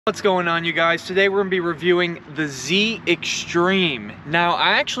What's going on, you guys? Today we're gonna be reviewing the Z Xtreme. Now,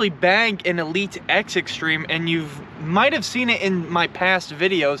 I actually bag an Elite X Xtreme, and you might have seen it in my past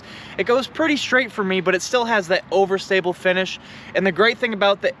videos. It goes pretty straight for me, but it still has that overstable finish. And the great thing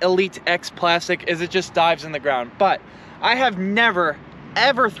about the Elite X plastic is it just dives in the ground. But I have never,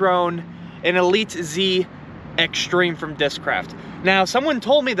 ever thrown an Elite Z Xtreme from Discraft. Now, someone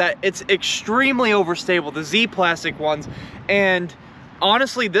told me that it's extremely overstable, the Z plastic ones, and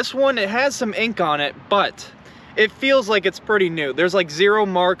honestly, this one, it has some ink on it, but it feels like it's pretty new. There's like 0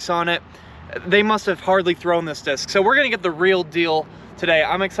 marks on it. They must have hardly thrown this disc. So we're gonna get the real deal today.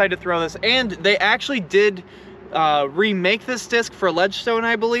 I'm excited to throw this. And they actually did remake this disc for Ledgestone,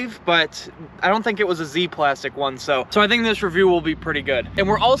 I believe, but I don't think it was a Z plastic one. So I think this review will be pretty good. And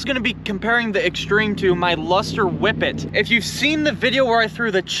we're also gonna be comparing the Xtreme to my Luster Whippet. If you've seen the video where I threw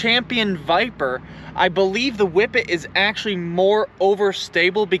the Champion Viper, I believe the Whippet is actually more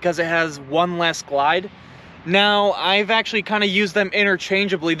overstable because it has one less glide. Now, I've actually kind of used them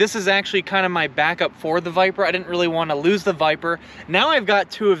interchangeably. This is actually kind of my backup for the Viper. I didn't really want to lose the Viper. Now I've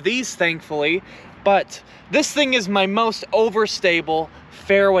got 2 of these, thankfully, but this thing is my most overstable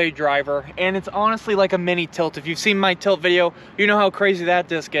fairway driver, and it's honestly like a mini tilt. If you've seen my tilt video, you know how crazy that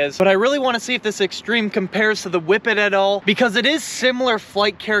disc is. But I really want to see if this Xtreme compares to the Whippet at all, because it is similar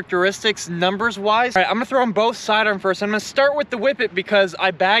flight characteristics numbers wise. All right, I'm gonna throw them both sidearm first. I'm gonna start with the Whippet because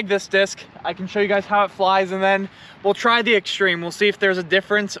I bagged this disc. I can show you guys how it flies, and then we'll try the Xtreme. We'll see if there's a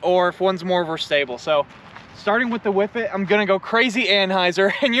difference or if one's more overstable. So starting with the Whippet, I'm gonna go crazy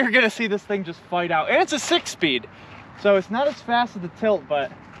Anheuser, and you're gonna see this thing just fight out. And it's a 6-speed. So it's not as fast as the tilt,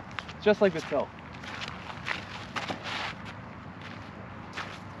 but it's just like the tilt.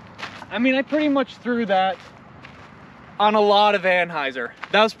 I mean, I pretty much threw that on a lot of Anheuser.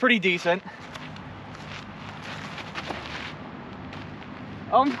 That was pretty decent.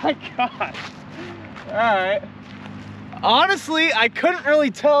 Oh my gosh. All right. Honestly, I couldn't really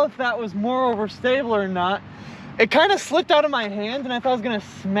tell if that was more overstable or not. It kind of slipped out of my hand, and I thought I was gonna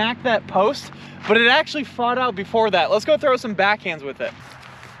smack that post, but it actually fought out before that. Let's go throw some backhands with it.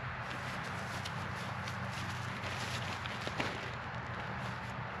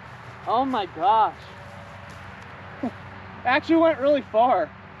 Oh my gosh. Actually went really far.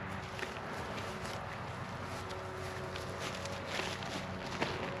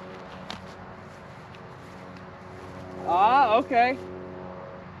 Ah, okay.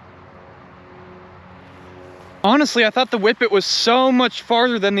 Honestly, I thought the Whippet was so much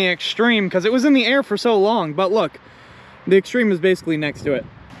farther than the Xtreme because it was in the air for so long, but look, the Xtreme is basically next to it.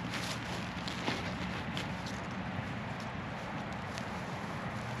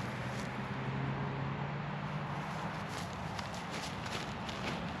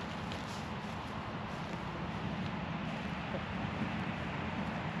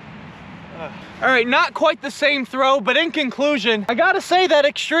 All right, not quite the same throw, but in conclusion, I gotta say that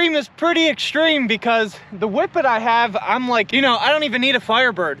Xtreme is pretty extreme because the Whippet I have, I'm like, you know, I don't even need a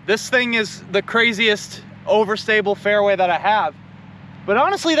Firebird. This thing is the craziest overstable fairway that I have. But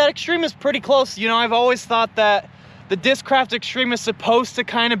honestly, that Xtreme is pretty close. You know, I've always thought that the Discraft Xtreme is supposed to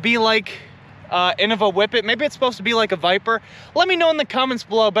kind of be like Innova Whippet. Maybe it's supposed to be like a Viper. Let me know in the comments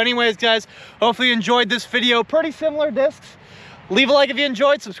below. But anyways, guys, hopefully you enjoyed this video. Pretty similar discs. Leave a like if you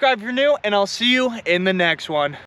enjoyed, subscribe if you're new, and I'll see you in the next one.